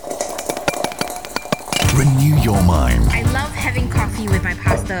Renew your mind. I love having coffee with my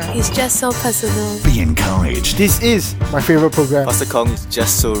pastor. He's just so personal. Be encouraged. This is my favorite program. Pastor Kong is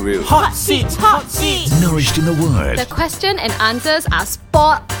just so real. Hot seats. Nourished in the Word. The question and answers are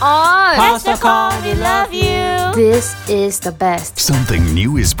spot on. Pastor Kong, we love you. This is the best. Something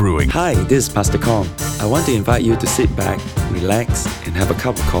new is brewing. Hi, this is Pastor Kong. I want to invite you to sit back, relax, and have a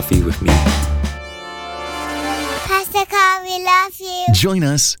cup of coffee with me. Pastor Kong, we love you. Join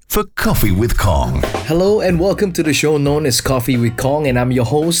us for Coffee with Kong. Hello and welcome to the show known as Coffee with Kong, and I'm your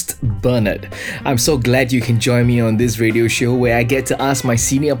host, Bernard. I'm so glad you can join me on this radio show where I get to ask my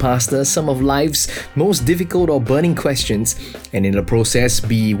senior pastor some of life's most difficult or burning questions, and in the process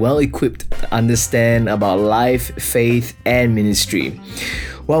be well equipped to understand about life, faith, and ministry.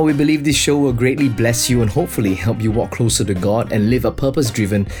 Well, we believe this show will greatly bless you and hopefully help you walk closer to God and live a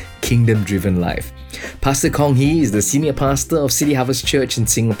purpose-driven, kingdom-driven life. Pastor Kong Hee is the senior pastor of City Harvest Church in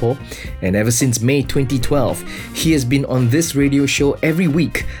Singapore, and ever since May 2012, he has been on this radio show every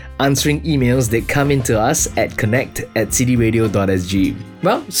week, answering emails that come into us at connect@cityradio.sg.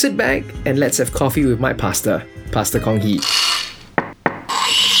 Well, sit back and let's have coffee with my pastor, Pastor Kong Hee.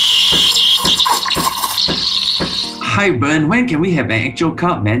 Hi, Bern. When can we have an actual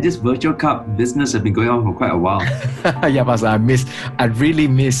cup, man? This virtual cup business has been going on for quite a while. Yeah, Pastor, I really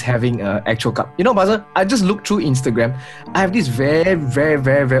miss having an actual cup. You know, Pastor, I just looked through Instagram. I have this very, very,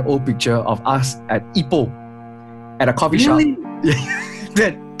 very, very old picture of us at Ipoh at a coffee shop. At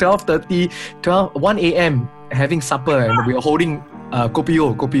 1 a.m. having supper, and we were holding Kopi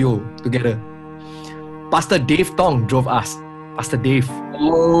O together. Pastor Dave Tong drove us. Pastor Dave.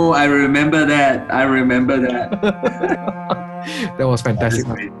 Oh, I remember that. That was fantastic.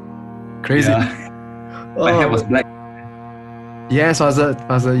 Crazy. Yeah. My hair was black. Yes, Pastor.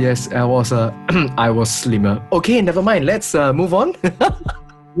 Yes, I was slimmer. Okay, never mind. Let's move on.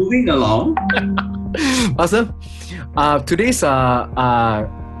 Moving along. Pastor, today's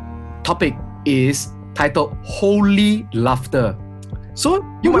topic is titled Holy Laughter. So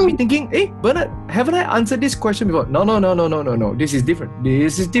you might be thinking, hey, Bernard, haven't I answered this question before? No. This is different.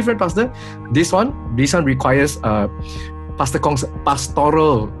 Pastor. This one requires Pastor Kong's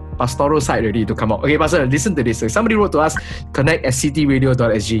pastoral side ready to come out. Okay, Pastor, listen to this. So somebody wrote to us,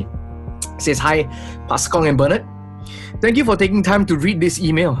 connect@cityradio.sg. Says, hi, Pastor Kong and Bernard. Thank you for taking time to read this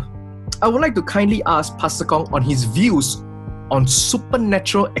email. I would like to kindly ask Pastor Kong on his views on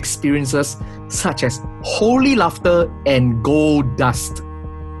supernatural experiences such as holy laughter and gold dust.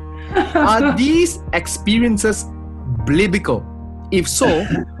 Are these experiences biblical? If so,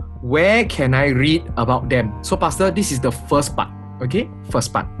 where can I read about them? So, Pastor, this is the first part. Okay?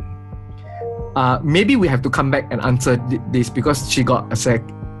 First part. Maybe we have to come back and answer this because he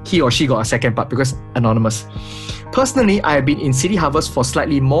or she got a second part because anonymous. Personally, I have been in City Harvest for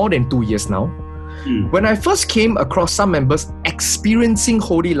slightly more than 2 years now. When I first came across some members experiencing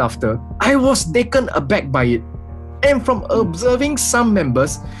holy laughter, I was taken aback by it. And from observing some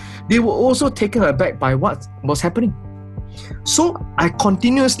members, they were also taken aback by what was happening. So I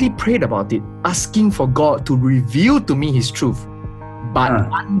continuously prayed about it, asking for God to reveal to me His truth. But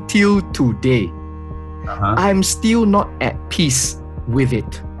until today, I'm still not at peace with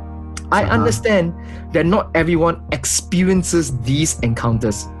it. I understand that not everyone experiences these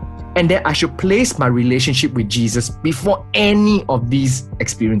encounters, and that I should place my relationship with Jesus before any of these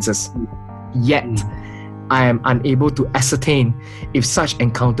experiences. Yet, I am unable to ascertain if such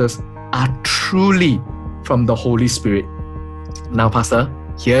encounters are truly from the Holy Spirit. Now, Pastor,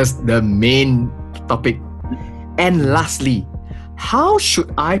 here's the main topic. And lastly, how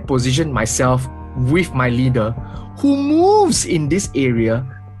should I position myself with my leader who moves in this area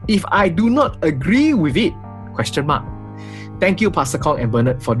if I do not agree with it? Question mark. Thank you, Pastor Kong and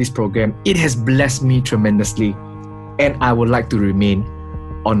Bernard, for this program. It has blessed me tremendously, and I would like to remain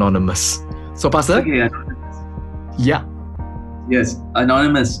anonymous. So, Pastor? Okay, anonymous. Yeah. Yes,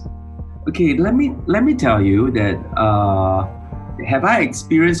 anonymous. Okay, let me tell you that have I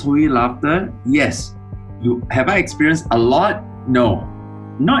experienced holy laughter? Yes. Have I experienced a lot? No.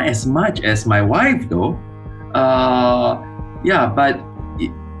 Not as much as my wife though. But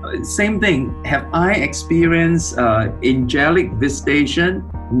same thing. Have I experienced angelic visitation?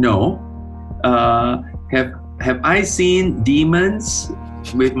 No. Have I seen demons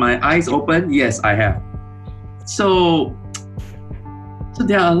with my eyes open? Yes, I have. So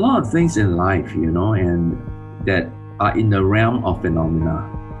there are a lot of things in life, and that are in the realm of phenomena,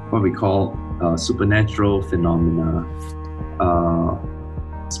 what we call supernatural phenomena,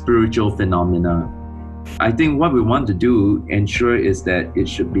 spiritual phenomena. I think what we want to ensure is that it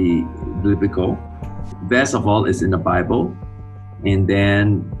should be biblical. Best of all is in the Bible, and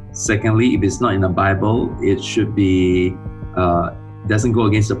then Secondly, if it's not in the Bible, it should be doesn't go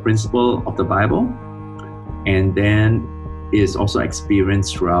against the principle of the Bible. And then it is also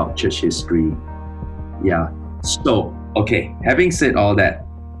experienced throughout church history. Yeah. So, okay, having said all that,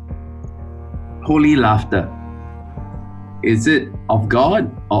 holy laughter, is it of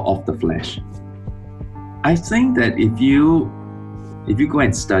God or of the flesh? I think that if you go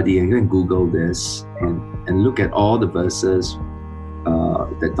and study and go and Google this and look at all the verses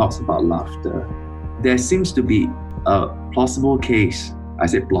that talks about laughter, there seems to be a plausible case, I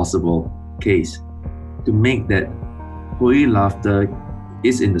say plausible case, to make that holy laughter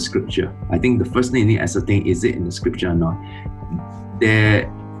is in the scripture. I think the first thing you need to ascertain, is it in the scripture or not?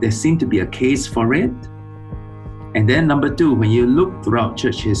 There seemed to be a case for it. And then number two, when you look throughout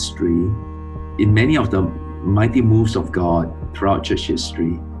church history, in many of the mighty moves of God throughout church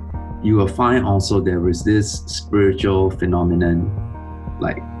history, you will find also there is this spiritual phenomenon,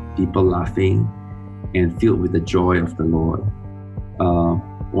 like people laughing and filled with the joy of the Lord.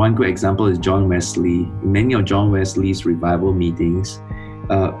 One good example is John Wesley. In many of John Wesley's revival meetings,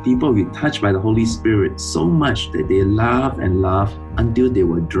 people were touched by the Holy Spirit so much that they laughed and laughed until they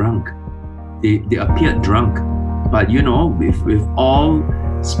were drunk. They appeared drunk. But you know, with all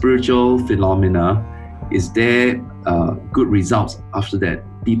spiritual phenomena, is there good results after that?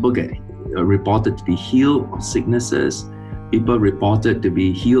 People get reported to be healed of sicknesses. People reported to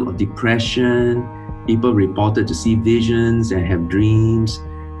be healed of depression. People reported to see visions and have dreams.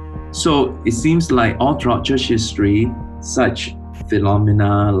 So it seems like all throughout church history, such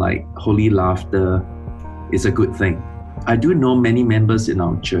phenomena like holy laughter is a good thing. I do know many members in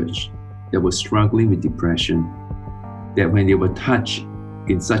our church that were struggling with depression, that when they were touched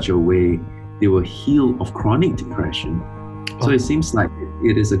in such a way, they were healed of chronic depression. So it seems like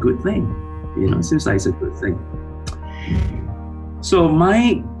it is a good thing. You know, it seems like it's a good thing. So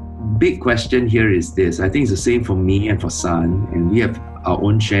my big question here is this. I think it's the same for me and for San, and we have our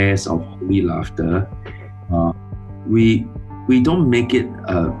own shares of holy laughter. We don't make it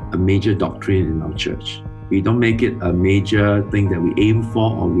a major doctrine in our church. We don't make it a major thing that we aim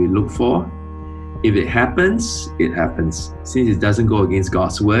for or we look for. If it happens, it happens. Since it doesn't go against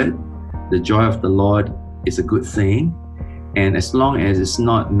God's word, the joy of the Lord is a good thing. And as long as it's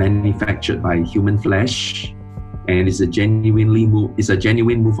not manufactured by human flesh, and it's a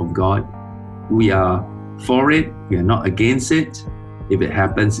genuine move of God, we are for it. We are not against it. If it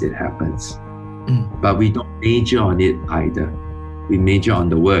happens, it happens. But we don't major on it either. We major on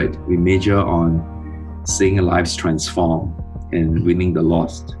the word. We major on seeing lives transform and winning the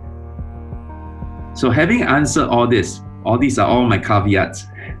lost. So having answered all these are all my caveats.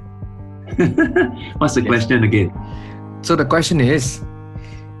 What's the question again? So the question is,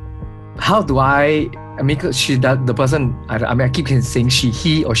 how do I mean, the person, I keep saying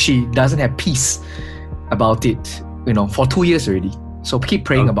he or she doesn't have peace about it, you know, for 2 years already. So keep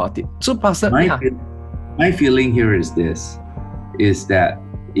praying about it. So Pastor, my feeling here is this, is that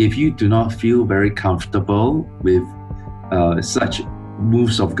if you do not feel very comfortable with such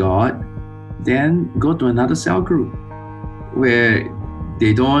moves of God, then go to another cell group where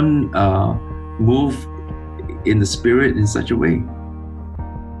they don't move in the spirit in such a way.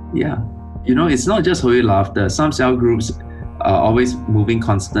 Yeah. You know, it's not just holy laughter. Some cell groups are always moving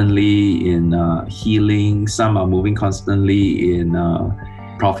constantly in healing. Some are moving constantly in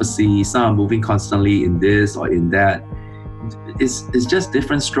prophecy. Some are moving constantly in this or in that. It's just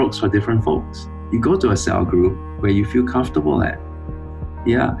different strokes for different folks. You go to a cell group where you feel comfortable at.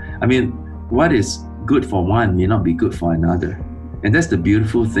 Yeah. I mean, what is good for one may not be good for another. And that's the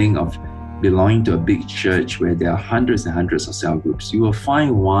beautiful thing of belonging to a big church where there are hundreds and hundreds of cell groups. You will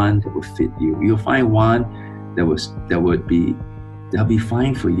find one that will fit you. You'll find one that'll be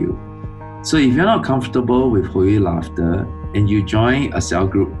fine for you. So if you're not comfortable with holy laughter and you join a cell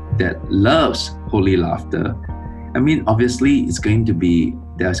group that loves holy laughter, I mean, obviously there's going to be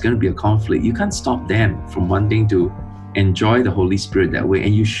a conflict. You can't stop them from wanting to enjoy the Holy Spirit that way,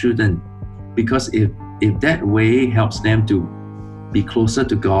 and you shouldn't, because if that way helps them to be closer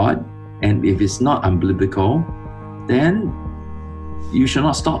to God, and if it's not unbiblical, then you should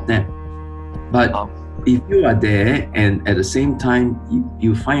not stop them. But if you are there and at the same time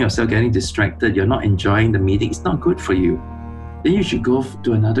you find yourself getting distracted, you're not enjoying the meeting, it's not good for you, then you should go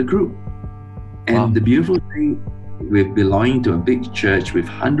to another group. And the beautiful thing with belonging to a big church with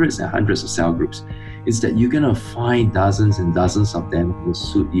hundreds and hundreds of cell groups is that you're going to find dozens and dozens of them who will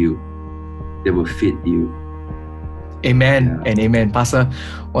suit you, that will fit you. Amen and amen. Pastor,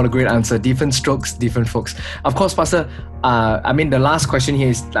 what a great answer. Different strokes, different folks. Of course, Pastor, the last question here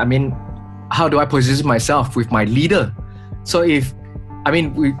is, how do I position myself with my leader? So if I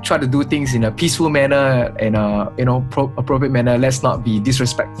mean, we try to do things in a peaceful manner and appropriate manner. Let's not be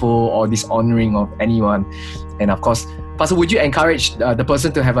disrespectful or dishonoring of anyone. And of course, Pastor, would you encourage the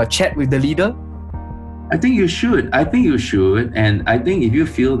person to have a chat with the leader? I think you should. And I think if you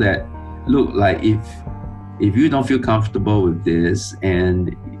feel that, look, like if you don't feel comfortable with this,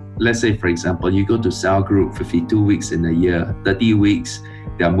 and let's say, for example, you go to cell group 52 weeks in a year, 30 weeks,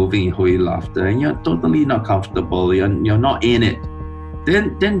 they are moving in Holy Laughter, and you're totally not comfortable, you're not in it,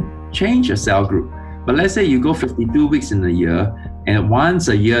 then change your cell group. But let's say you go 52 weeks in a year, and once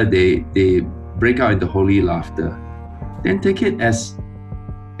a year they break out into Holy Laughter, then take it as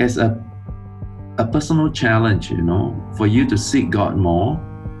a personal challenge, for you to seek God more,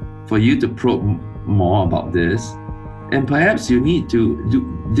 for you to probe more about this. And perhaps you need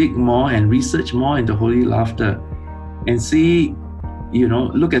to dig more and research more into Holy Laughter and see,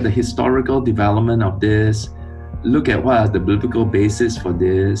 look at the historical development of this, look at what are the biblical basis for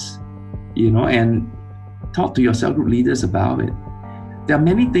this, and talk to your cell group leaders about it. There are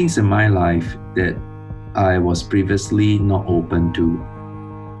many things in my life that I was previously not open to,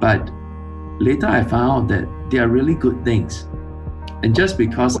 but later I found that they are really good things. And just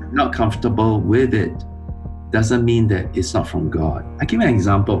because I'm not comfortable with it doesn't mean that it's not from God. I give you an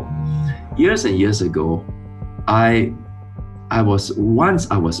example. Years and years ago,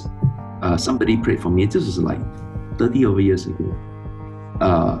 somebody prayed for me. This was like 30 over years ago.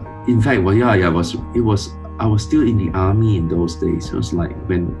 In fact, I was still in the army in those days. It was like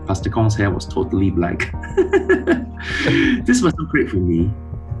when Pastor Kong's hair was totally black. This person prayed for me,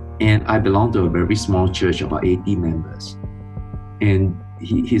 and I belonged to a very small church, about 80 members. And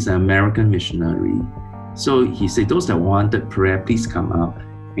he's an American missionary. So he said, those that wanted prayer, please come up.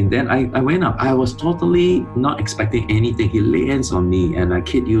 And then I went up. I was totally not expecting anything. He laid hands on me, and I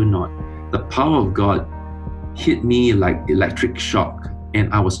kid you not, the power of God hit me like electric shock,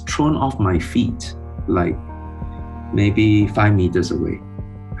 and I was thrown off my feet like maybe 5 meters away.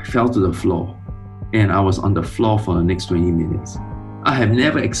 I fell to the floor, and I was on the floor for the next 20 minutes. I have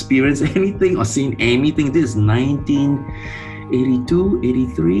never experienced anything or seen anything. This is 1982,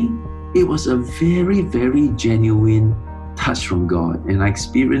 83. It was a very, very genuine touch from God, and I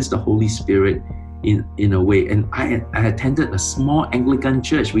experienced the Holy Spirit in a way. And I attended a small Anglican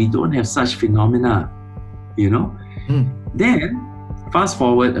church. We don't have such phenomena, Then, fast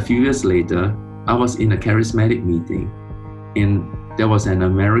forward a few years later, I was in a charismatic meeting, and there was an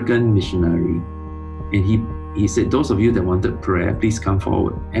American missionary, and he said, those of you that wanted prayer, please come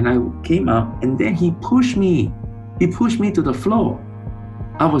forward. And I came up, and then he pushed me to the floor.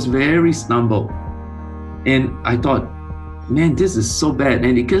 I was very stumbled, and I thought, man, this is so bad.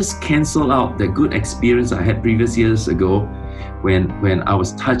 And it just canceled out the good experience I had previous years ago when I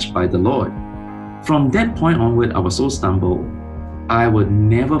was touched by the Lord. From that point onward, I was so stumbled. I would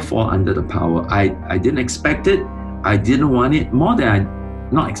never fall under the power. I didn't expect it. I didn't want it. More than I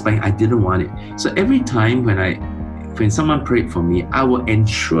not expecting, I didn't want it. So every time when someone prayed for me, I will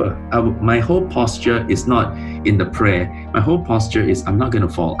ensure, my whole posture is not in the prayer. My whole posture is, I'm not going to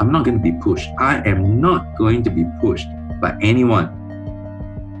fall. I'm not going to be pushed. I am not going to be pushed by anyone.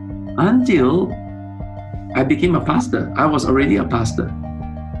 Until I became a pastor. I was already a pastor.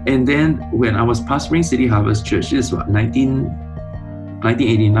 And then when I was pastoring City Harvest Church, this was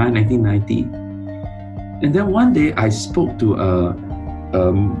 1989, 1990. And then one day I spoke to a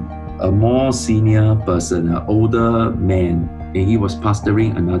more senior person, an older man, and he was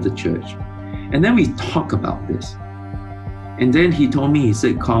pastoring another church. And then we talked about this. And then he told me, he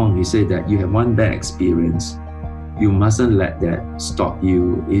said that you have one bad experience. You mustn't let that stop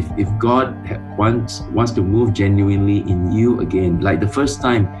you. If God wants to move genuinely in you again, like the first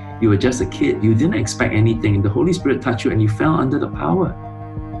time you were just a kid, you didn't expect anything, and the Holy Spirit touched you and you fell under the power.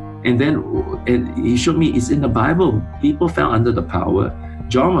 And he showed me it's in the Bible. People fell under the power.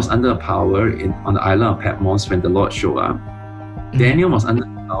 John was under the power on the island of Patmos when the Lord showed up. Daniel was under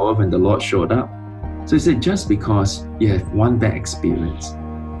the power when the Lord showed up. So he said, just because you have one bad experience,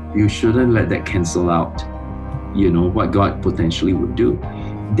 you shouldn't let that cancel out, what God potentially would do.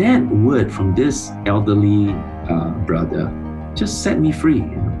 That word from this elderly brother just set me free.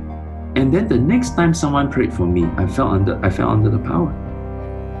 And then the next time someone prayed for me, I fell under the power.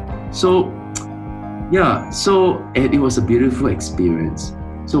 So it was a beautiful experience.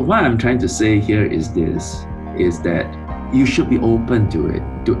 So what I'm trying to say here is that you should be open to it,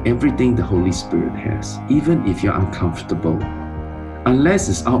 to everything the Holy Spirit has, even if you're uncomfortable. Unless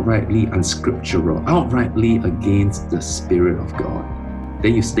it's outrightly unscriptural, outrightly against the Spirit of God,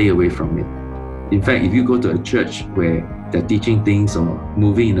 then you stay away from it. In fact, if you go to a church where they're teaching things or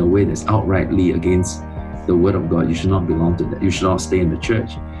moving in a way that's outrightly against the word of God, you should not belong to that. You should not stay in the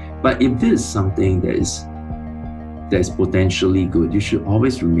church. But if this is something that is potentially good, you should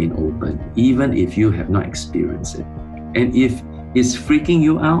always remain open, even if you have not experienced it. And if it's freaking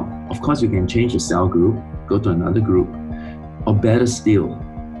you out, of course you can change the cell group, go to another group. Or better still,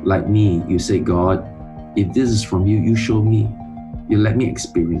 like me, you say, God, if this is from you, you show me. You let me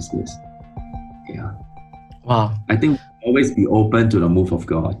experience this. Yeah. Wow. I think we'll always be open to the move of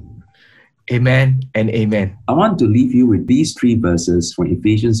God. Amen and amen. I want to leave you with these 3 verses from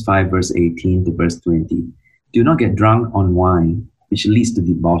Ephesians 5 verse 18 to verse 20. Do not get drunk on wine, which leads to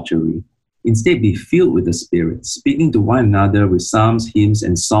debauchery. Instead, be filled with the Spirit, speaking to one another with psalms, hymns,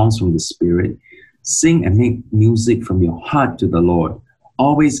 and songs from the Spirit. Sing and make music from your heart to the Lord,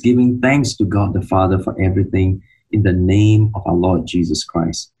 always giving thanks to God the Father for everything in the name of our Lord Jesus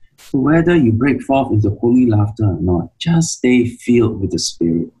Christ. So whether you break forth into holy laughter or not, just stay filled with the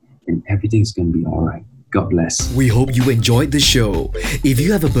Spirit and everything's going to be all right. God bless. We hope you enjoyed the show. If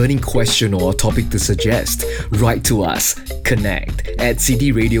you have a burning question or a topic to suggest, write to us.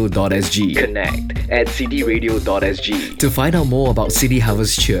 connect@cityradio.sg. connect@cityradio.sg. To find out more about City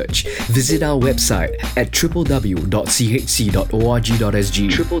Harvest Church, visit our website at www.chc.org.sg.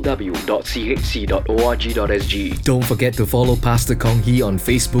 www.chc.org.sg. Don't forget to follow Pastor Kong Hee on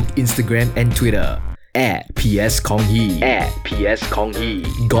Facebook, Instagram, and Twitter. @PS Kong Hee.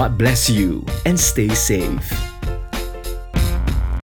 God bless you and stay safe.